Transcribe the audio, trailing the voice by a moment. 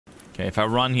Okay, if I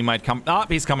run, he might come. Ah,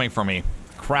 he's coming for me.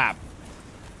 Crap.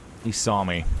 He saw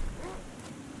me.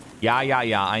 Yeah,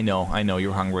 I know,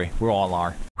 you're hungry. We all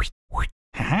are.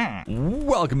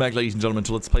 Welcome back, ladies and gentlemen,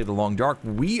 to Let's Play The Long Dark.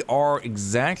 We are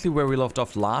exactly where we left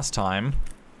off last time.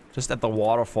 Just at the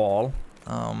waterfall.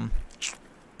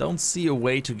 Don't see a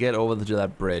way to get over to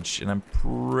that bridge, and I'm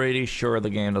pretty sure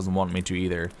the game doesn't want me to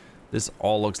either. This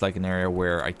all looks like an area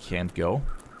where I can't go.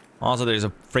 Also, there's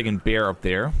a friggin' bear up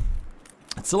there.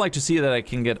 I'd still like to see that I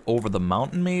can get over the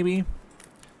mountain, maybe.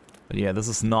 But yeah, this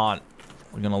is not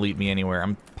gonna lead me anywhere.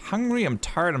 I'm hungry, I'm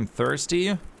tired, I'm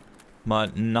thirsty.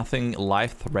 But nothing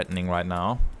life-threatening right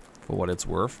now, for what it's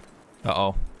worth.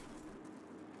 Uh-oh.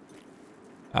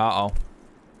 Uh-oh.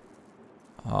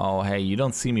 Oh, hey, you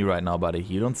don't see me right now, buddy.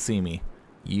 You don't see me.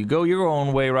 You go your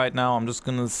own way right now. I'm just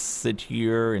gonna sit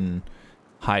here and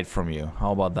hide from you.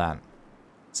 How about that?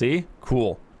 See?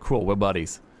 Cool. Cool, we're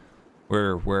buddies.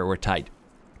 We're tight.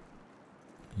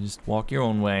 You just walk your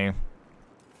own way.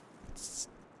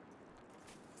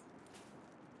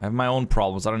 I have my own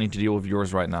problems. I don't need to deal with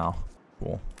yours right now.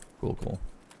 Cool. Cool, cool.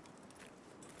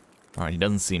 Alright, he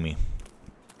doesn't see me.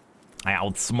 I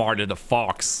outsmarted a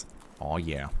fox. Oh,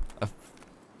 yeah.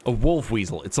 A wolf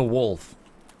weasel. It's a wolf.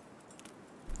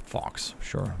 Fox,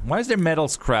 sure. Why is there metal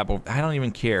scrap? I don't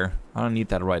even care. I don't need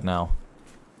that right now.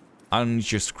 I don't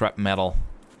need your scrap metal.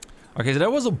 Okay, so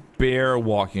there was a bear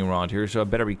walking around here, so I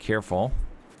better be careful.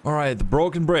 Alright, the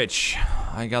broken bridge.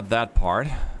 I got that part.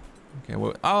 Okay,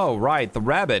 well, oh, right, the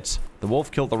rabbit. The wolf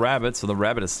killed the rabbit, so the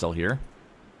rabbit is still here.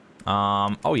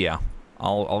 Oh yeah.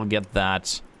 I'll get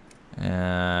that.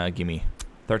 Gimme.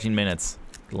 13 minutes.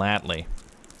 Gladly.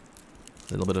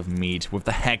 A little bit of meat with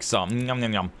the hacksaw. Yum,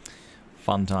 yum, yum.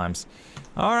 Fun times.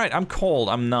 Alright, I'm cold.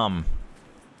 I'm numb.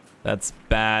 That's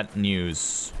bad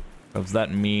news. Because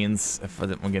that means if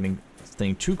I'm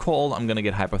staying too cold, I'm gonna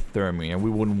get hypothermia. We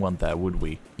wouldn't want that, would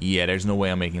we? Yeah, there's no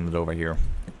way I'm making it over here.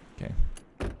 Okay.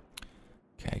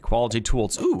 Okay, quality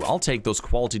tools. Ooh, I'll take those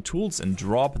quality tools and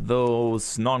drop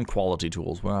those non-quality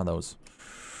tools. Where are those?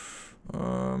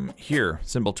 Here.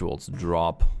 Simple tools.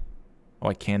 Drop. Oh,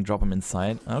 I can't drop them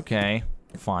inside? Okay.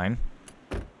 Fine.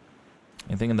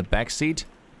 Anything in the back seat?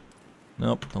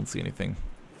 Nope, don't see anything.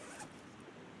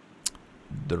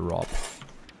 Drop.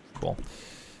 Cool.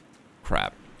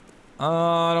 Crap.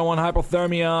 I don't want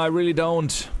hypothermia, I really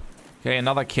don't. Okay,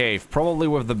 another cave. Probably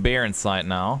with the bear inside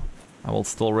now. I will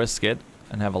still risk it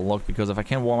and have a look, because if I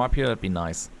can warm up here, that'd be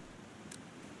nice.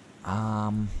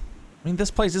 I mean,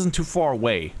 this place isn't too far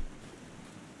away.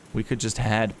 We could just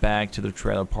head back to the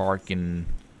trailer park and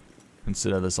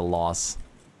consider this a loss.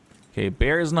 Okay,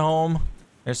 bear isn't home.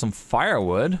 There's some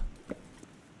firewood.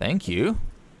 Thank you.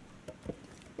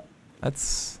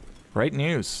 That's great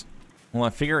news. Well, I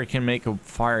figure I can make a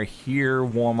fire here,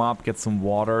 warm up, get some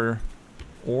water,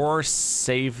 or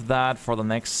save that for the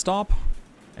next stop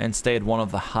and stay at one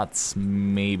of the huts,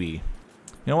 maybe. You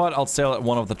know what? I'll stay at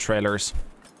one of the trailers.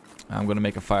 I'm gonna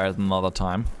make a fire another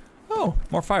time. Oh,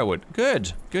 more firewood.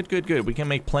 Good. Good, good, good. We can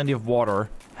make plenty of water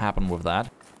happen with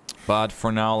that. But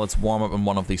for now, let's warm up in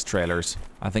one of these trailers.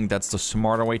 I think that's the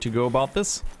smarter way to go about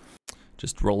this.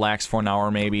 Just relax for an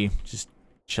hour, maybe. Just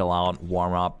chill out,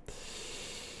 warm up.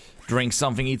 Drink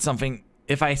something, eat something.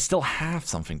 If I still have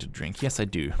something to drink. Yes, I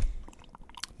do.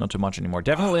 Not too much anymore.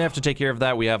 Definitely have to take care of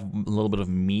that. We have a little bit of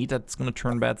meat that's going to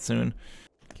turn bad soon.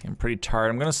 Okay, I'm pretty tired.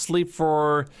 I'm going to sleep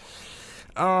for,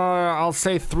 I'll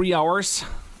say 3 hours.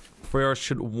 3 hours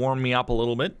should warm me up a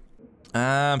little bit.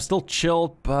 I'm still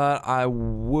chilled, but I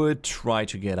would try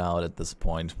to get out at this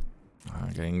point.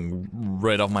 Getting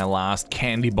rid of my last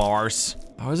candy bars.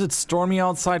 Oh, is it stormy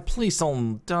outside? Please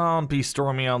don't be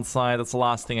stormy outside. That's the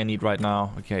last thing I need right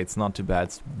now. Okay, it's not too bad.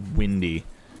 It's windy.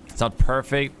 It's not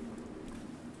perfect,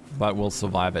 but we'll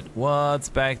survive it. What's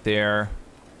back there?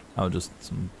 Oh, just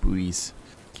some buoys.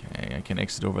 Okay, I can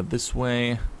exit over this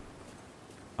way.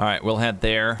 Alright, we'll head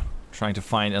there. Trying to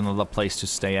find another place to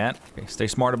stay at. Okay, stay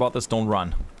smart about this, don't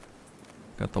run.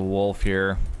 Got the wolf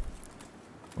here.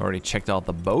 Already checked out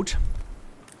the boat.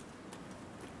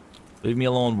 Leave me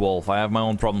alone, wolf. I have my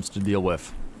own problems to deal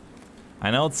with. I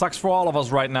know it sucks for all of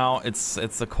us right now. It's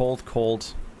a cold,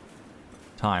 cold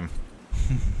time.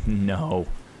 No.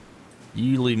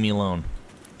 You leave me alone.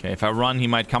 Okay, if I run, he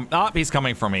might come. Ah, he's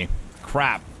coming for me.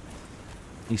 Crap.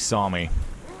 He saw me.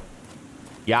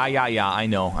 Yeah, I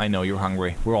know, you're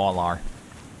hungry. We all are.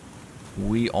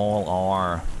 We all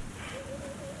are.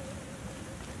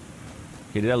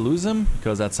 Okay, did I lose him?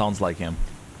 Because that sounds like him.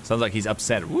 Sounds like he's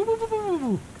upset. Woo, woo, woo, woo,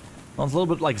 woo. Sounds a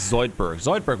little bit like Zoidberg.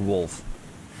 Zoidberg wolf.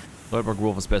 Zoidberg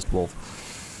wolf is best wolf.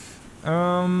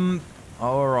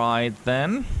 Alright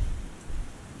then.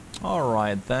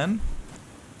 Alright then.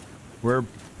 We're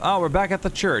back at the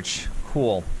church.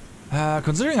 Cool.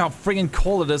 Considering how friggin'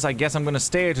 cold it is, I guess I'm gonna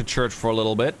stay at the church for a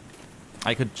little bit.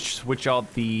 I could switch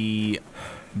out the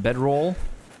bedroll.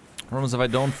 If I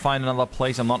don't find another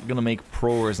place, I'm not gonna make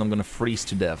progress. I'm gonna freeze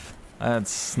to death.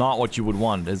 That's not what you would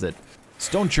want, is it?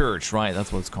 Stone Church, right?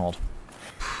 That's what it's called.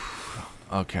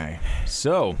 Okay,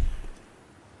 so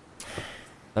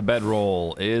the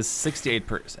bedroll is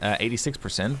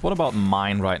 86%. What about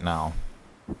mine right now?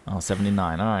 Oh,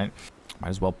 79. All right, might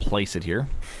as well place it here.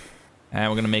 And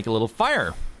we're gonna make a little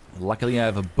fire. Luckily, I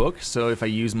have a book, so if I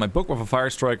use my book with a fire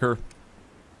striker,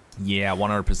 yeah,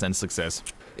 100% success.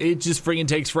 It just friggin'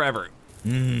 takes forever.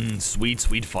 Sweet,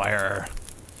 sweet fire.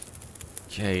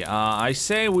 Okay, I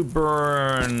say we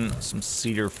burn some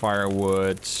cedar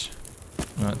firewood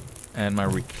and my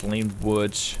reclaimed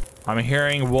wood. I'm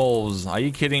hearing wolves. Are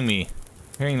you kidding me?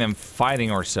 Hearing them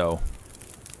fighting or so.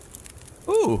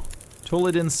 Ooh,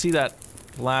 totally didn't see that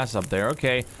glass up there.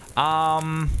 Okay,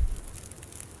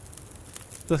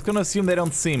 just gonna assume they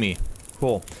don't see me.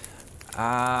 Cool.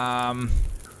 I'm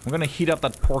gonna heat up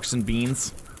that porks and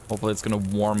beans. Hopefully it's gonna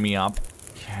warm me up.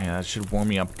 Okay, that should warm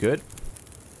me up good.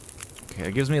 Okay,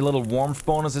 it gives me a little warmth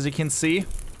bonus, as you can see.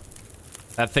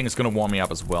 That thing is gonna warm me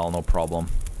up as well, no problem.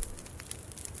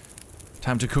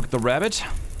 Time to cook the rabbit.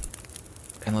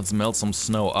 And let's melt some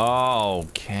snow. Oh,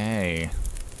 okay.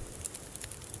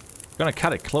 We're gonna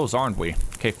cut it close, aren't we?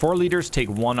 Okay, 4 liters take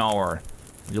 1 hour.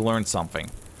 You learned something.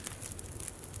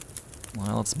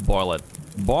 Well, let's boil it.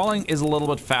 Boiling is a little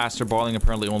bit faster. Boiling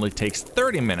apparently only takes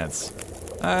 30 minutes.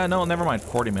 No, never mind.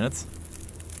 40 minutes.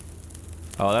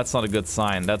 Oh, that's not a good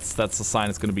sign. That's a sign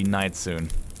it's gonna be night soon.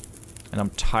 And I'm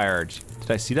tired.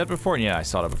 Did I see that before? Yeah, I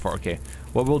saw that before. Okay.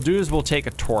 What we'll do is we'll take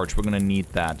a torch. We're gonna need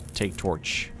that. Take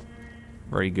torch.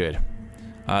 Very good.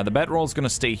 The bedroll is gonna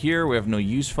stay here. We have no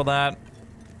use for that.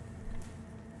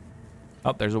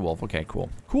 Oh, there's a wolf. Okay, cool.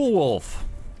 Cool wolf.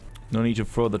 No need to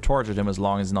throw the torch at him as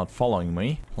long as he's not following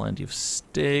me. Plenty of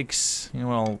sticks. You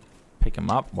know, I'll pick him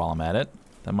up while I'm at it.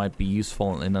 That might be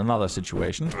useful in another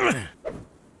situation.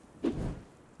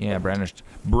 Yeah,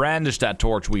 brandish that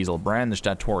torch, Weasel. Brandish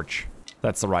that torch.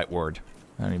 That's the right word.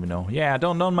 I don't even know. Yeah,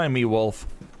 don't mind me, wolf.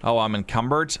 Oh, I'm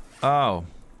encumbered. Oh,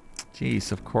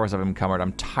 jeez. Of course I'm encumbered.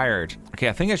 I'm tired. Okay,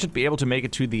 I think I should be able to make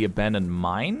it to the abandoned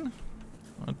mine.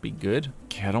 That'd be good.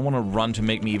 Okay, I don't want to run to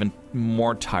make me even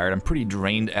more tired. I'm pretty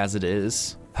drained as it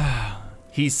is.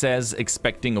 He says,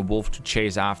 expecting a wolf to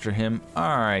chase after him.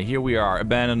 Alright, here we are.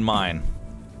 Abandoned mine.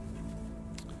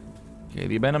 Okay,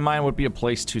 the abandoned mine would be a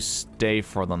place to stay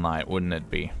for the night, wouldn't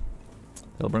it be?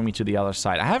 It'll bring me to the other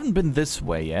side. I haven't been this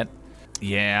way yet.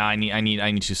 Yeah, I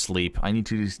need to sleep. I need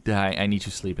to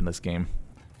sleep in this game.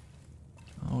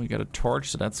 Oh, we got a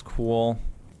torch, so that's cool.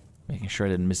 Making sure I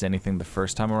didn't miss anything the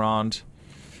first time around.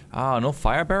 Oh, no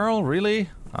fire barrel? Really?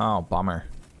 Oh, bummer.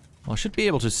 Well, I should be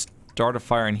able to start a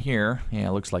fire in here. Yeah,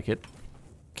 looks like it.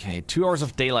 Okay, 2 hours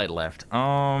of daylight left.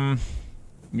 Yeah,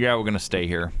 we're gonna stay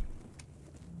here.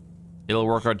 It'll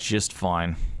work out just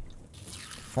fine.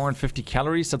 450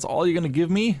 calories, that's all you're gonna give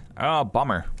me? Oh,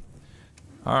 bummer.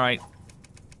 Alright.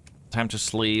 Time to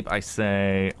sleep, I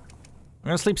say. I'm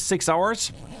gonna sleep 6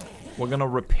 hours. We're gonna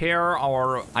repair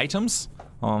our items.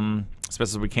 As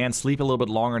best as we can. Sleep a little bit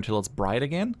longer until it's bright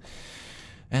again.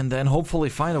 And then hopefully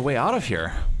find a way out of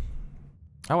here.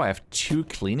 Oh, I have 2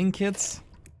 cleaning kits?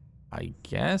 I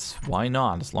guess. Why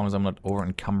not? As long as I'm not over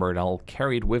encumbered, I'll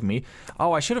carry it with me.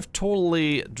 Oh, I should have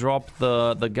totally dropped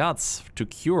the guts to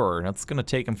cure. That's gonna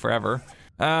take them forever.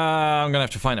 I'm gonna have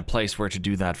to find a place where to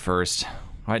do that first.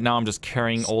 Right now I'm just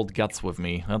carrying old guts with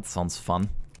me. That sounds fun.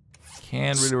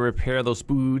 Can't really repair those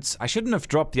boots. I shouldn't have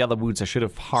dropped the other boots. I should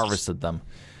have harvested them.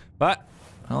 But,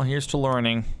 well, here's to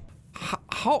learning.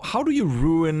 How do you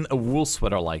ruin a wool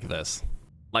sweater like this?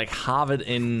 Like, have it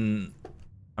in...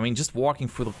 I mean, just walking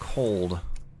through the cold.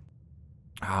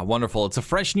 Ah, wonderful. It's a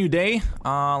fresh new day.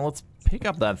 Let's pick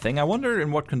up that thing. I wonder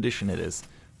in what condition it is.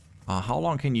 How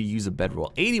long can you use a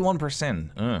bedroll? 81%.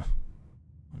 It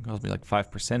cost me like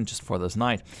 5% just for this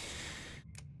night.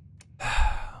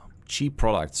 Cheap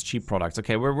products, cheap products.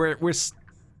 Okay, we're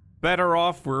better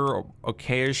off. We're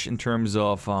okay-ish in terms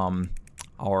of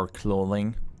our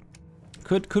clothing.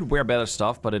 Could wear better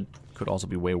stuff, but it could also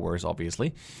be way worse,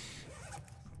 obviously.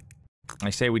 I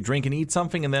say we drink and eat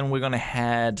something, and then we're gonna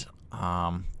head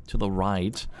to the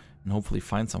right and hopefully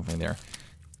find something there.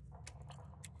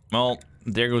 Well,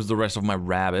 there goes the rest of my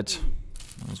rabbit.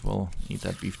 Might as well eat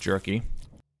that beef jerky.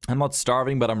 I'm not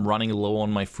starving, but I'm running low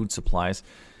on my food supplies.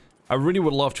 I really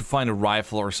would love to find a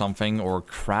rifle or something, or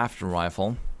craft a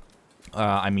rifle.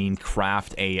 I mean,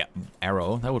 craft a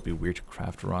arrow. That would be weird to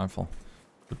craft a rifle.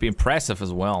 Would be impressive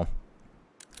as well.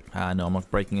 No, I'm not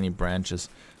breaking any branches.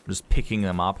 I'm just picking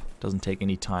them up. Doesn't take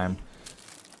any time.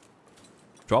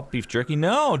 Drop beef jerky?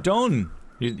 No, don't!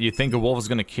 You think a wolf is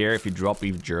gonna care if you drop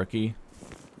beef jerky?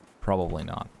 Probably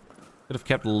not. Could have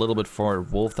kept a little bit for a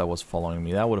wolf that was following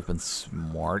me. That would have been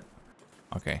smart.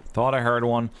 Okay, thought I heard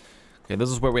one. Okay, this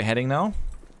is where we're heading now.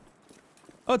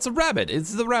 Oh, it's a rabbit.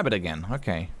 It's the rabbit again.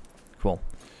 Okay, cool.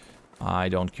 I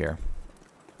don't care.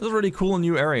 This is a really cool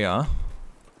new area.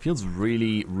 Feels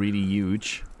really, really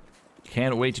huge.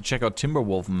 Can't wait to check out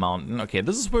Timberwolf Mountain. Okay,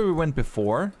 this is where we went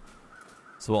before.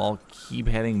 So I'll keep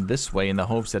heading this way in the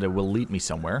hopes that it will lead me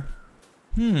somewhere.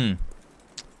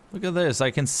 Look at this.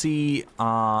 I can see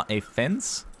a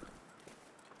fence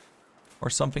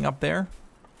or something up there.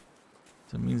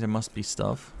 So it means there must be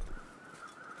stuff.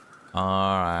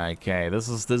 Alright, okay. This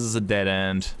is a dead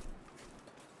end.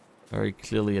 Very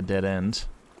clearly a dead end.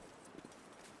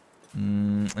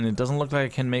 And it doesn't look like I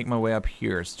can make my way up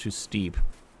here. It's too steep.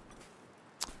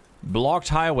 Blocked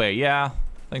highway. Yeah.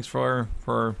 Thanks for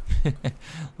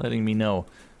letting me know.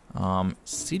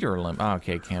 Cedar limb. Oh,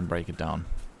 okay, can't break it down.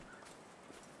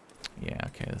 Yeah,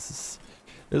 okay, this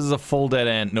is a full dead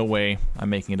end. No way I'm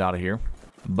making it out of here.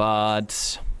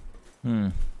 But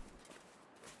yeah,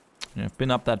 I've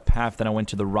been up that path, then I went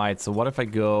to the right. So what if I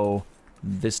go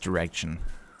this direction?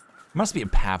 Must be a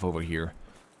path over here.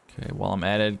 Okay, while I'm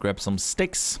at it, grab some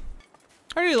sticks.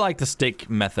 I really like the stick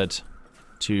method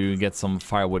to get some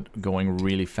firewood going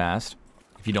really fast.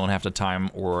 If you don't have the time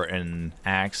or an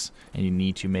axe and you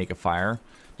need to make a fire,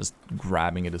 just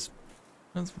grabbing it is...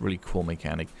 That's a really cool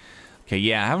mechanic. Okay,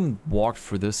 yeah, I haven't walked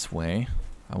through this way.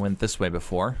 I went this way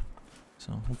before.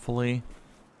 So hopefully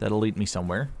that'll lead me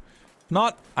somewhere. If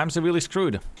not, I'm severely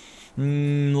screwed.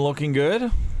 Looking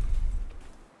good.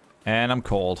 And I'm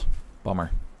cold. Bummer.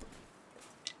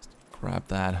 Just grab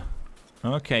that.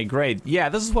 Okay, great. Yeah,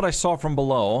 this is what I saw from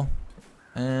below.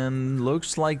 And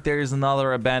looks like there's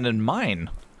another abandoned mine.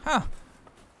 Huh.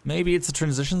 Maybe it's a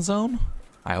transition zone?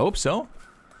 I hope so.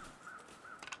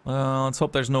 Well, let's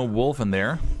hope there's no wolf in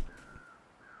there.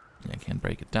 Yeah, I can't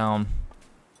break it down.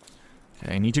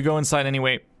 Okay, I need to go inside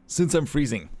anyway, since I'm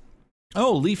freezing.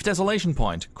 Oh, Leaf Desolation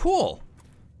Point. Cool.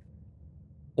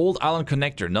 Old Island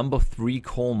Connector, number 3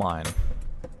 coal mine.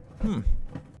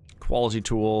 Quality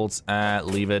tools,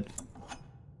 leave it.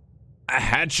 A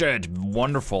hatchet!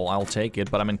 Wonderful, I'll take it,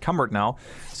 but I'm encumbered now.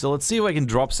 So let's see if I can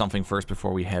drop something first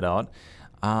before we head out.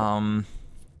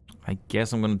 I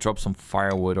guess I'm gonna drop some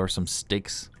firewood or some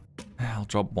sticks. I'll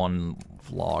drop one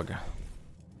log.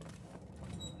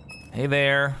 Hey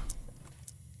there.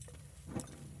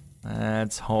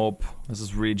 Let's hope this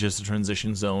is really just a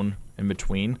transition zone in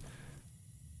between.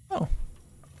 Oh.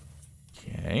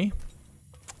 Okay.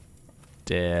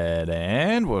 Dead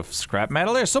end with scrap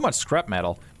metal. There's so much scrap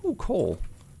metal. Ooh, coal.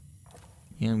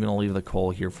 Yeah, I'm gonna leave the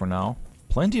coal here for now.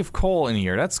 Plenty of coal in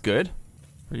here, that's good.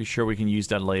 Pretty sure we can use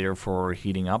that later for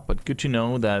heating up, but good to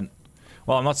know that...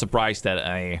 Well, I'm not surprised that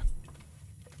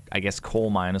I guess coal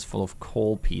mine is full of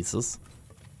coal pieces.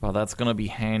 But that's gonna be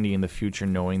handy in the future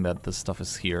knowing that this stuff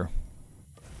is here.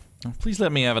 Oh, please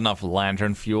let me have enough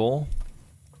lantern fuel.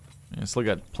 I still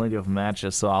got plenty of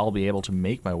matches, so I'll be able to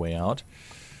make my way out.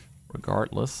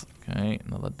 Regardless. Okay,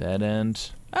 another dead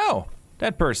end. Oh!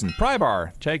 Dead person. Pry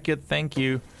bar. Take it, thank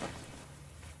you.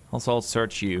 Also, I'll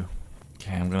search you.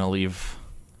 Okay, I'm gonna leave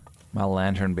my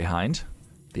lantern behind.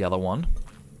 The other one.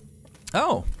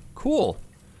 Oh, cool.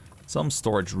 Some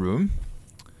storage room.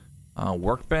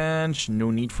 Workbench.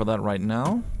 No need for that right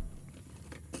now.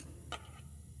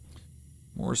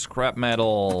 More scrap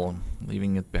metal.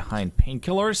 Leaving it behind.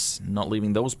 Painkillers. Not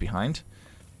leaving those behind.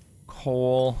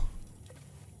 Coal.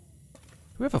 Do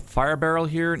we have a fire barrel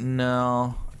here?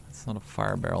 No. It's not a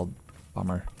fire barrel.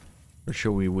 Bummer. For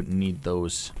sure we wouldn't need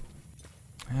those.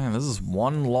 Man, this is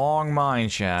one long mine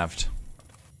shaft.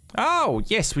 Oh,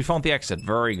 yes, we found the exit.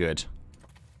 Very good.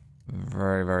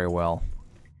 Very, very well.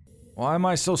 Why am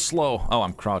I so slow? Oh,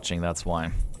 I'm crouching, that's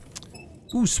why.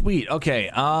 Ooh, sweet.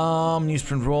 Okay,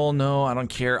 newsprint roll. No, I don't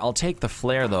care. I'll take the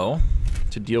flare, though,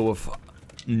 to deal with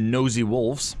nosy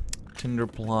wolves. Tinder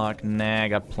block. Nah, I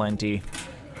got plenty.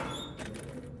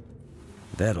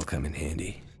 That'll come in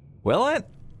handy. Will it?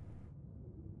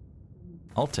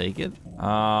 I'll take it.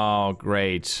 Oh,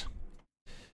 great.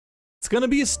 It's gonna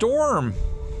be a storm.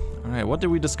 Alright, what did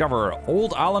we discover?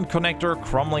 Old Island Connector,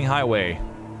 crumbling highway.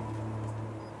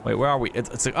 Wait, where are we?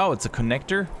 It's a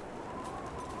connector?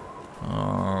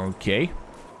 Okay.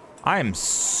 I am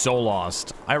so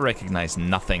lost. I recognize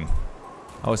nothing.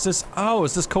 Oh, is this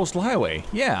coastal highway?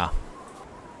 Yeah.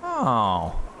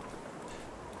 Oh.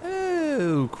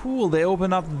 Oh, cool. They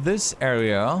open up this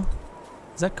area.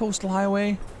 Is that coastal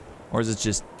highway? Or is it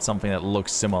just something that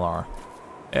looks similar?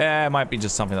 It might be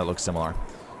just something that looks similar.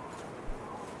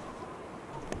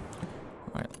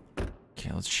 Alright.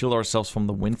 Okay, let's shield ourselves from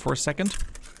the wind for a second.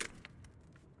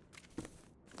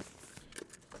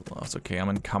 That's okay, I'm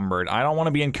encumbered. I don't want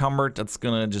to be encumbered. That's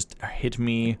gonna just hit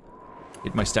me.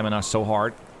 Hit my stamina so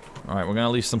hard. Alright, we're gonna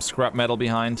leave some scrap metal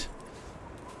behind.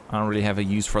 I don't really have a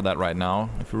use for that right now.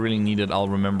 If we really need it, I'll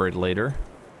remember it later.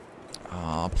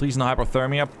 Please no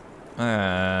hypothermia.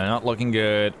 Not looking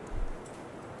good.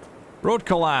 Road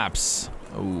collapse.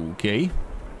 Okay.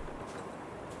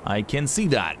 I can see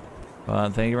that.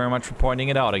 Thank you very much for pointing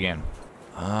it out again.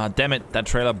 Damn it, that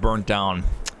trailer burnt down.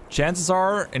 Chances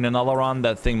are, in another run,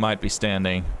 that thing might be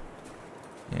standing.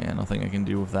 Yeah, nothing I can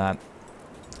do with that.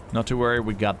 Not to worry,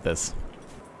 we got this.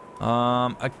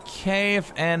 A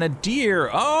cave and a deer.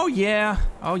 Oh, yeah.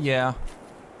 Oh, yeah.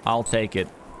 I'll take it.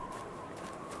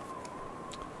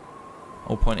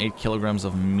 0.8 kilograms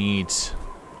of meat.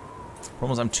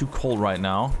 Problem is, I'm too cold right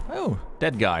now. Oh,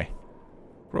 dead guy.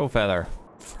 Grow feather.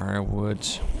 Firewood.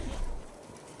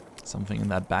 Something in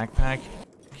that backpack.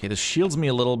 Okay, this shields me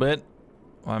a little bit.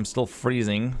 Oh, I'm still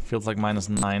freezing. Feels like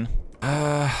 -9.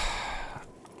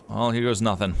 Well, here goes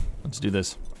nothing. Let's do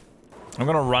this. I'm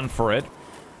gonna run for it.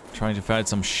 Trying to find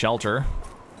some shelter.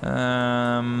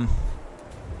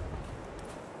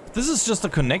 This is just a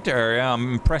connector area.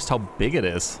 I'm impressed how big it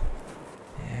is.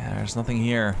 Yeah, there's nothing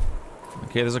here.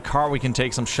 Okay, there's a car we can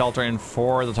take some shelter in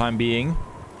for the time being.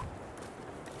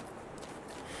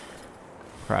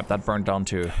 Crap, that burned down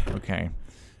too. Okay.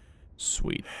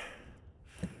 Sweet.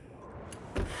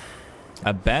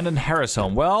 Abandoned Harris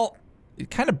home. Well, it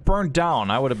kind of burned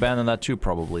down. I would abandon that too,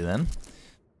 probably, then.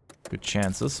 Good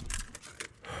chances.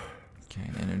 Okay,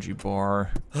 an energy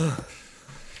bar.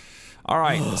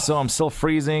 Alright, so I'm still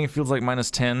freezing. It feels like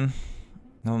 -10.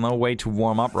 No way to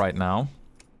warm up right now.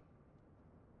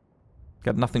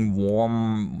 Got nothing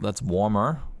warm that's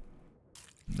warmer.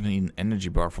 I'm gonna need an energy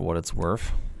bar for what it's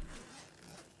worth.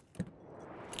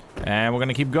 And we're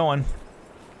gonna keep going.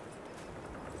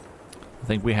 I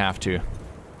think we have to.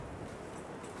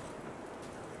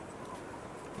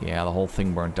 Yeah, the whole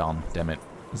thing burnt down. Damn it.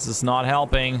 This is not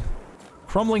helping.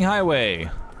 Crumbling highway.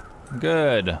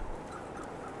 Good.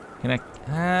 Can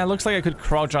I... looks like I could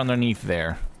crouch underneath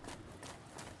there.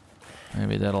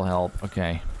 Maybe that'll help.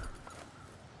 Okay.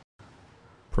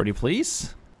 Pretty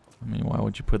please? I mean, why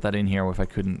would you put that in here if I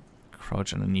couldn't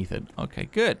crouch underneath it? Okay,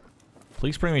 good.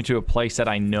 Please bring me to a place that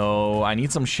I know. I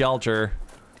need some shelter.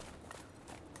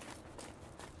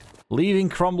 Leaving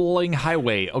crumbling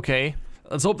highway. Okay.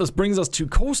 Let's hope this brings us to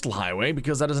coastal highway,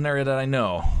 because that is an area that I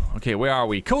know. Okay, where are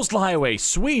we? Coastal highway.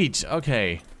 Sweet.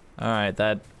 Okay. Alright,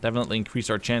 that definitely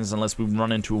increased our chances unless we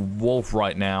run into a wolf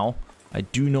right now. I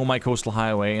do know my coastal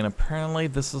highway, and apparently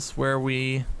this is where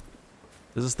we...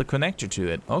 This is the connector to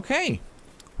it. Okay.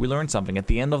 We learned something at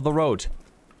the end of the road,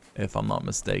 if I'm not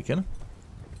mistaken.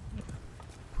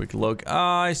 Quick look.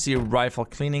 Ah, I see a rifle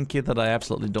cleaning kit that I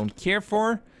absolutely don't care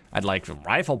for. I'd like a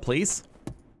rifle, please.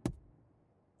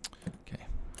 Okay.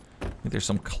 I think there's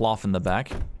some cloth in the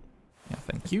back. Yeah,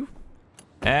 thank you.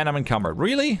 And I'm encumbered.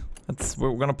 Really?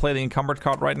 We're gonna play the encumbered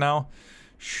card right now?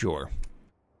 Sure.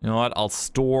 You know what? I'll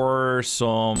store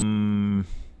some...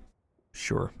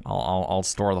 Sure. I'll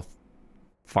store the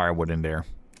firewood in there.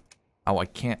 Oh, I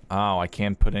can't... Oh, I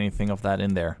can't put anything of that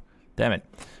in there. Damn it.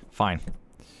 Fine.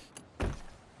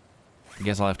 I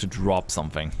guess I'll have to drop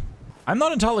something. I'm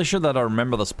not entirely sure that I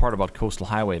remember this part about Coastal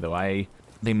Highway, though.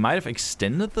 They might have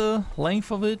extended the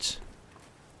length of it.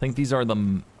 I think these are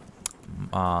the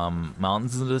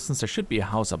mountains in the distance. There should be a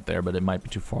house up there, but it might be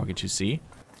too foggy to see.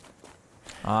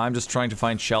 I'm just trying to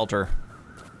find shelter.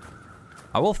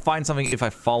 I will find something if I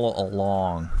follow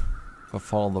along. If I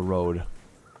follow the road.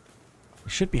 There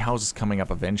should be houses coming up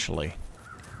eventually.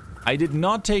 I did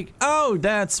not take... Oh,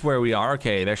 that's where we are.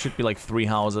 Okay, there should be like 3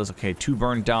 houses. Okay, 2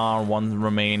 burned down, 1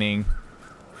 remaining.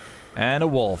 And a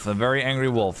wolf. A very angry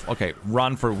wolf. Okay,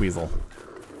 run for Weasel.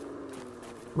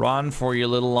 Run for your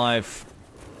little life.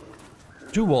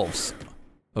 2 wolves.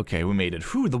 Okay, we made it.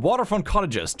 Whew, the waterfront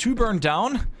cottages. 2 burned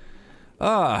down.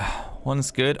 One's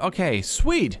good. Okay,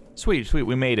 sweet. Sweet, sweet.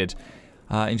 We made it.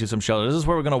 Into some shelter. This is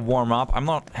where we're gonna warm up. I'm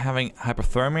not having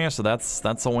hypothermia, so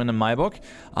that's a win in my book.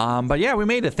 But yeah, we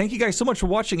made it. Thank you guys so much for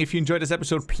watching. If you enjoyed this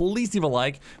episode, please leave a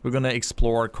like. We're gonna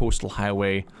explore Coastal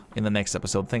Highway in the next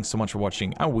episode. Thanks so much for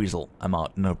watching. I'm Weasel. I'm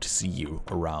out and hope to see you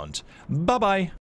around. Bye-bye.